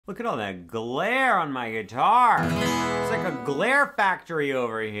Look at all that glare on my guitar. It's like a glare factory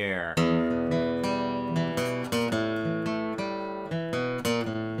over here.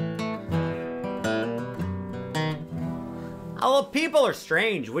 All people are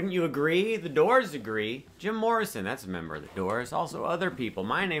strange, wouldn't you agree? The Doors agree. Jim Morrison, that's a member of the Doors. Also other people.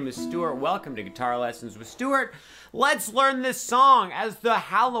 My name is Stuart. Welcome to Guitar Lessons with Stuart. Let's learn this song. As the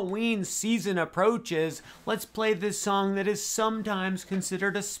Halloween season approaches, let's play this song that is sometimes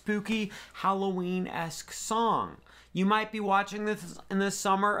considered a spooky Halloween-esque song. You might be watching this in the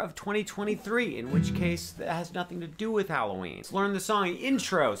summer of 2023, in which case that has nothing to do with Halloween. Let's learn the song. The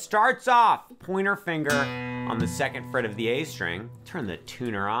intro starts off, pointer finger on the 2nd fret of the A string. Turn the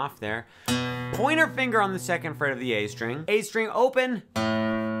tuner off there. Pointer finger on the 2nd fret of the A string open,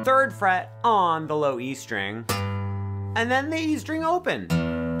 3rd fret on the low E string, and then the E string open.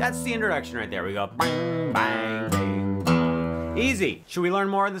 That's the introduction right there. We go bang, bang, bang, bang. Easy. Should we learn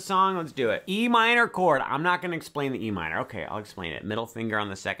more of the song? Let's do it. E minor chord. I'm not gonna explain the E minor. Okay, I'll explain it. Middle finger on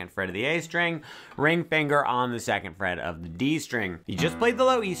the 2nd fret of the A string, ring finger on the 2nd fret of the D string. You just played the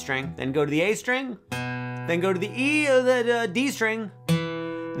low E string, then go to the A string, then go to the E of the D string,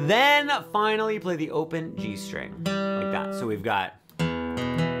 then finally play the open G string, like that. So we've got,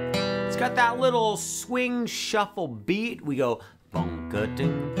 it's got that little swing shuffle beat. We go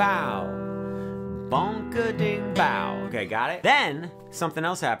bonka-ding bow, bonka-ding bow. Okay, got it? Then something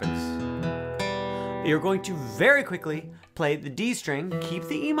else happens. You're going to very quickly play the D string, keep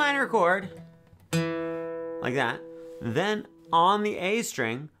the E minor chord, like that. Then on the A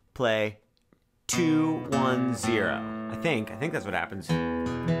string, play 2, 1, 0. I think that's what happens.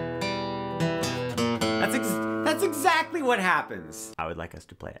 That's exactly what happens. I would like us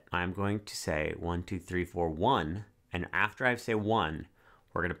to play it. I'm going to say 1, 2, 3, 4, 1, and after I say 1,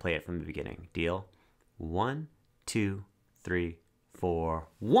 we're gonna play it from the beginning. Deal? 1, 2, 3, 4,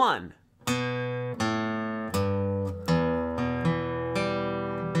 1.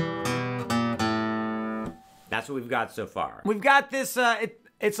 That's what we've got so far. We've got this,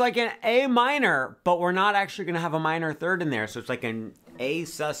 it's like an A minor, but we're not actually gonna have a minor third in there, so it's like an A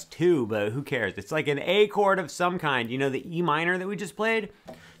sus2, but who cares? It's like an A chord of some kind. You know the E minor that we just played?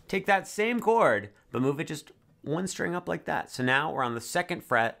 Take that same chord, but move it just one string up like that. So now we're on the 2nd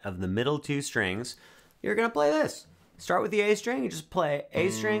fret of the middle 2 strings. You're gonna play this. Start with the A string, you just play A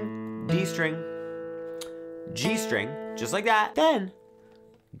string, D string, G string, just like that. Then,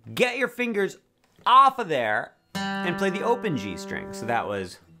 get your fingers off of there and play the open G string. So that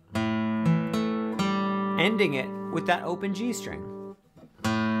was ending it with that open G string.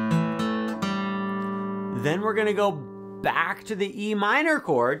 Then we're gonna go back to the E minor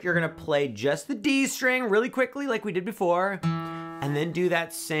chord. You're gonna play just the D string really quickly like we did before, and then do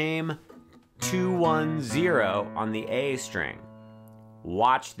that same 2, 1, 0 on the A string.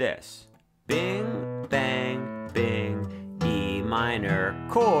 Watch this. Bing, bang, bing, E minor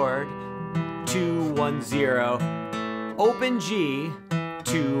chord, 2, 1, 0, open G,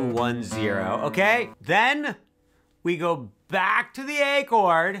 2, 1, 0, okay? Then we go back to the A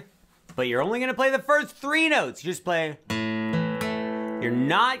chord, but you're only gonna play the first 3 notes. You just play, you're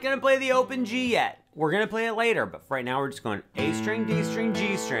not gonna play the open G yet. We're gonna play it later, but for right now we're just going A string, D string,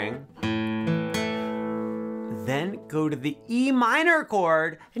 G string. Then go to the E minor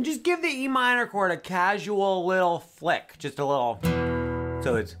chord and just give the E minor chord a casual little flick, just a little,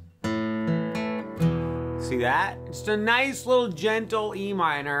 so it's, see that? Just a nice little gentle E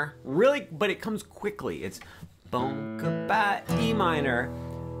minor, really, but it comes quickly. It's bonka-ba, E minor.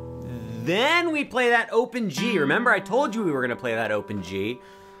 Then we play that open G. Remember I told you we were gonna play that open G.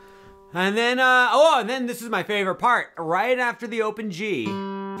 And then, and then this is my favorite part. Right after the open G,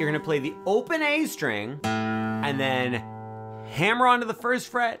 you're gonna play the open A string, and then hammer onto the 1st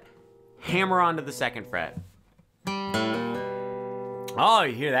fret, hammer onto the 2nd fret. Oh,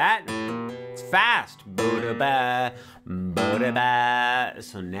 you hear that? It's fast. Bo-da-ba, bo-da-ba.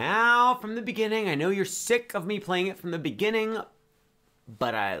 So now, from the beginning, I know you're sick of me playing it from the beginning,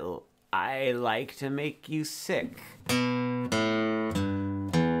 but I like to make you sick.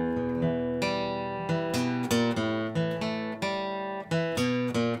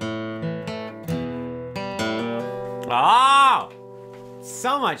 Oh,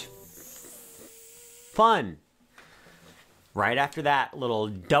 so much fun. Right after that little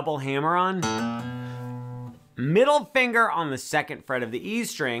double hammer on, middle finger on the 2nd fret of the E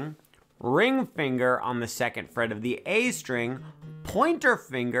string, ring finger on the 2nd fret of the A string, pointer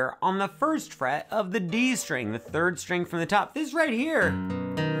finger on the 1st fret of the D string, the 3rd string from the top. This right here,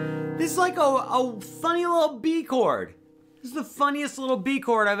 this is like a funny little B chord. This is the funniest little B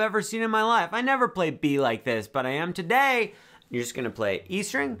chord I've ever seen in my life. I never played B like this, but I am today. you're just gonna play E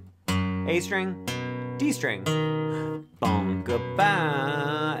string, A string, D string.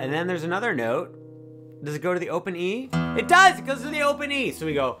 Bonka-ba. And then there's another note. Does it go to the open E? It does! It goes to the open E. So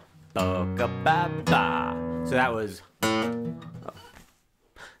we go bonka-ba-ba. So that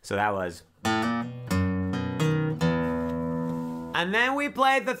was. And then we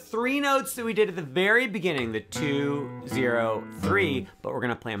played the 3 notes that we did at the very beginning, the 2, 0, 3, but we're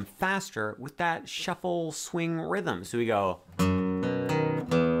gonna play them faster with that shuffle swing rhythm. So we go 2,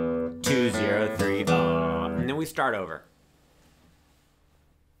 0, 3, and then we start over.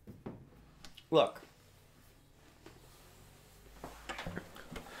 Look.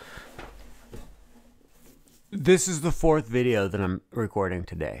 This is the 4th video that I'm recording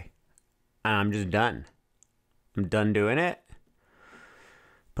today. And I'm just done. I'm done doing it.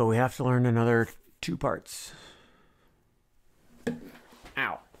 But we have to learn another 2 parts.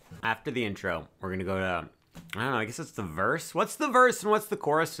 Ow. After the intro, we're going to go to, I don't know, I guess it's the verse. What's the verse and what's the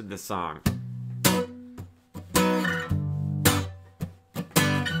chorus of this song?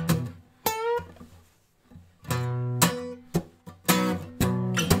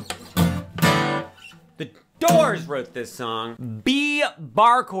 The Doors wrote this song. B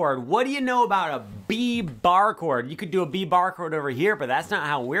bar chord. What do you know about a B bar chord? You could do a B bar chord over here, but that's not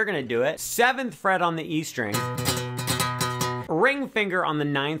how we're gonna do it. 7th fret on the E string. Ring finger on the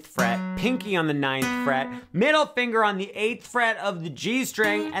 9th fret, pinky on the 9th fret, middle finger on the 8th fret of the G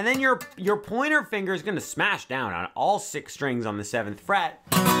string, and then your pointer finger is gonna smash down on all 6 strings on the 7th fret.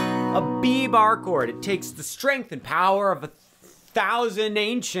 A B bar chord. It takes the strength and power of 1,000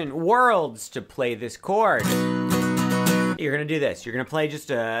 ancient worlds to play this chord. You're gonna do this. You're gonna play just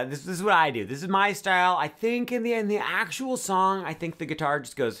this is what I do. This is my style. I think in the actual song, I think the guitar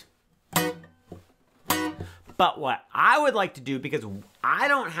just goes. But what I would like to do, because I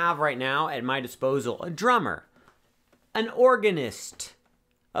don't have right now at my disposal a drummer, an organist,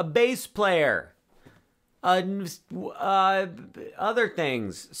 a bass player, other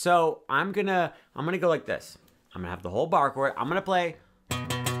things. So I'm gonna go like this. I'm gonna have the whole bar chord. I'm gonna play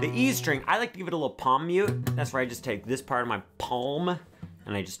the E string. I like to give it a little palm mute. That's where I just take this part of my palm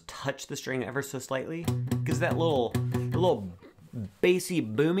and I just touch the string ever so slightly. Gives that little bassy,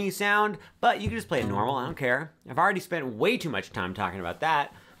 boomy sound, but you can just play it normal. I don't care. I've already spent way too much time talking about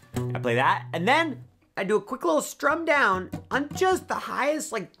that. I play that, and then I do a quick little strum down on just the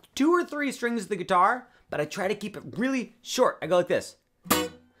highest, like 2 or 3 strings of the guitar, but I try to keep it really short. I go like this.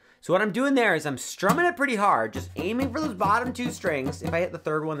 So what I'm doing there is I'm strumming it pretty hard, just aiming for those bottom 2 strings. If I hit the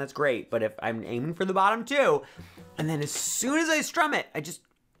 3rd one, that's great, but if I'm aiming for the bottom 2, and then as soon as I strum it, I just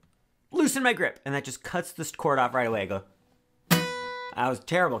loosen my grip, and that just cuts this chord off right away. I go. That was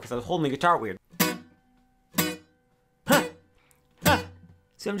terrible because I was holding the guitar weird. Huh, huh.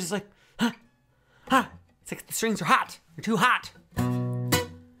 So I'm just like, huh, huh. It's like the strings are hot. They're too hot. I'm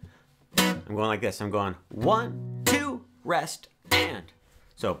going like this. I'm going 1, 2, rest, and.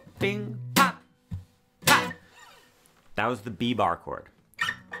 So bing, pop, pop. That was the B bar chord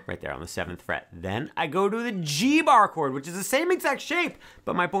right there on the 7th fret. Then I go to the G bar chord, which is the same exact shape,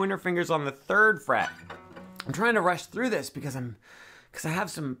 but my pointer finger's on the 3rd fret. I'm trying to rush through this because I have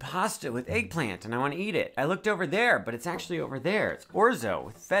some pasta with eggplant and I want to eat it. I looked over there, but it's actually over there. It's orzo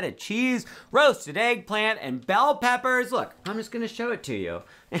with feta cheese, roasted eggplant, and bell peppers. Look, I'm just gonna show it to you.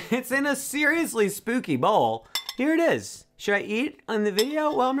 It's in a seriously spooky bowl. Here it is. Should I eat on the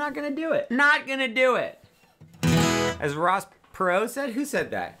video? Well, I'm not gonna do it. Not gonna do it. As Ross Perot said, who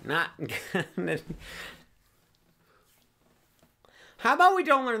said that? Not gonna. How about we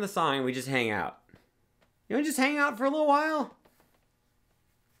don't learn the song and we just hang out? You wanna just hang out for a little while?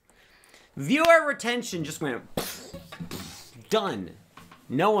 Viewer retention just went done.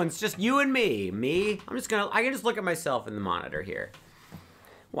 No one's, just you and me. Me, I can just look at myself in the monitor here.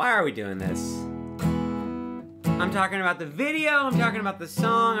 Why are we doing this? I'm talking about the video, I'm talking about the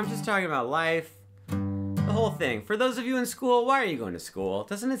song, I'm just talking about life. The whole thing. For those of you in school, why are you going to school?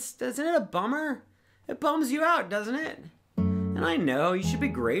 Isn't it a bummer? It bums you out, doesn't it? And I know you should be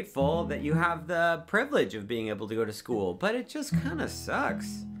grateful that you have the privilege of being able to go to school, but it just kind of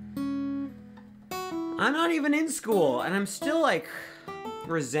sucks. I'm not even in school, and I'm still like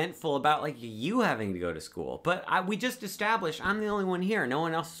resentful about like you having to go to school. But we just established I'm the only one here. No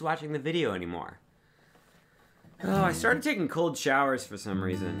one else is watching the video anymore. Oh, I started taking cold showers for some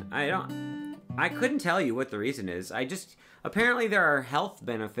reason. I couldn't tell you what the reason is. Apparently there are health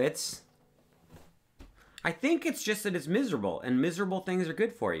benefits. I think it's just that it's miserable, and miserable things are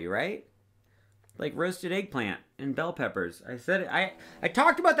good for you, right? Like roasted eggplant and bell peppers. I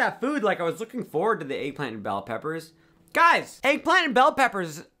talked about that food like I was looking forward to the eggplant and bell peppers. Guys, eggplant and bell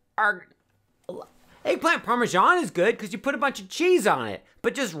peppers are Eggplant parmesan is good because you put a bunch of cheese on it.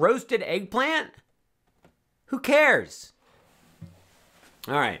 But just roasted eggplant? Who cares?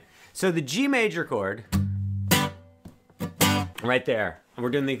 All right, so the G major chord, right there. And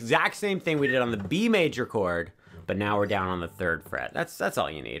we're doing the exact same thing we did on the B major chord, but now we're down on the 3rd fret. That's all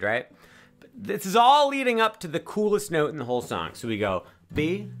you need, right? But this is all leading up to the coolest note in the whole song. So we go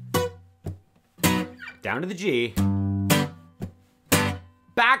B, down to the G,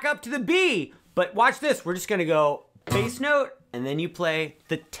 back up to the B. But watch this, we're just gonna go bass note, and then you play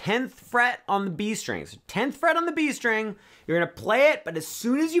the 10th fret on the B string. So 10th fret on the B string, you're gonna play it, but as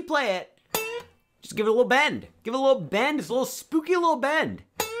soon as you play it, just give it a little bend. Give it a little bend, it's a little spooky little bend.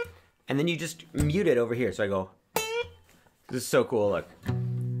 And then you just mute it over here. So I go, this is so cool, look.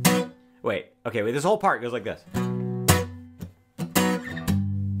 Wait, okay, wait, this whole part goes like this.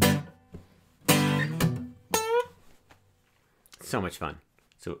 So much fun.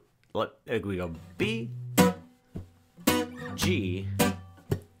 So we go B, G,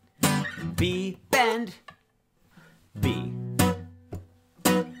 B, bend, B,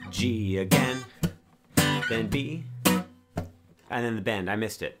 G again, then B, and then the bend. I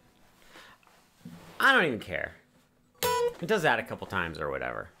missed it. I don't even care. It does that a couple times or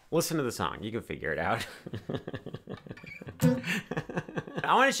whatever. Listen to the song. You can figure it out.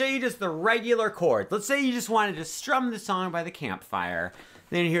 I want to show you just the regular chords. Let's say you just wanted to strum the song by the campfire.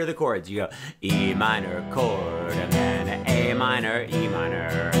 Then you hear the chords. You go E minor chord, and then A minor, E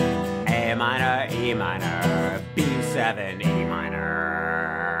minor, A minor, E minor, B7, E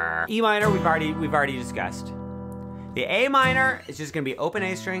minor. E minor we've already discussed. The A minor is just gonna be open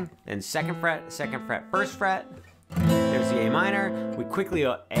A string, then 2nd fret, 2nd fret, 1st fret. There's the A minor. We quickly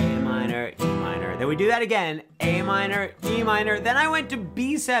go A minor, E minor. Then we do that again, A minor, E minor. Then I went to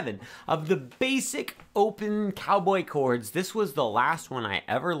B7. Of the basic open cowboy chords, this was the last one I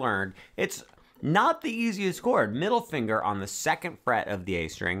ever learned. It's not the easiest chord. Middle finger on the 2nd fret of the A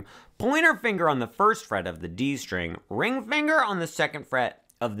string, pointer finger on the 1st fret of the D string, ring finger on the 2nd fret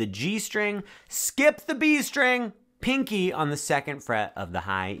of the G string, skip the B string, pinky on the 2nd fret of the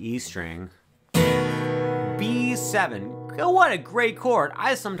high E string. B7. Oh, what a great chord.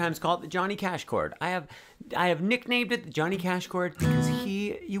 I sometimes call it the Johnny Cash chord. I have nicknamed it the Johnny Cash chord because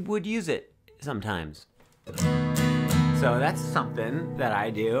you would use it sometimes. So that's something that I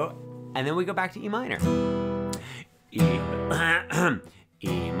do. And then we go back to E minor. E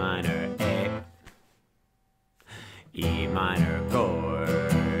minor, A. E minor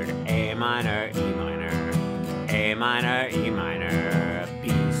chord. A minor, E minor. A minor, E minor.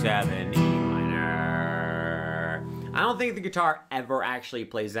 B7, E minor. I don't think the guitar ever actually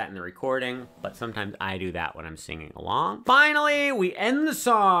plays that in the recording, but sometimes I do that when I'm singing along. Finally, we end the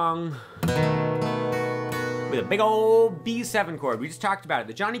song with a big old B7 chord. We just talked about it.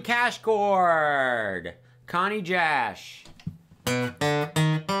 The Johnny Cash chord. Connie Jash.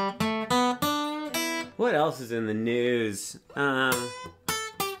 What else is in the news?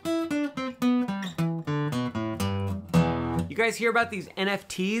 You guys hear about these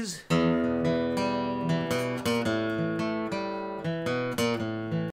NFTs?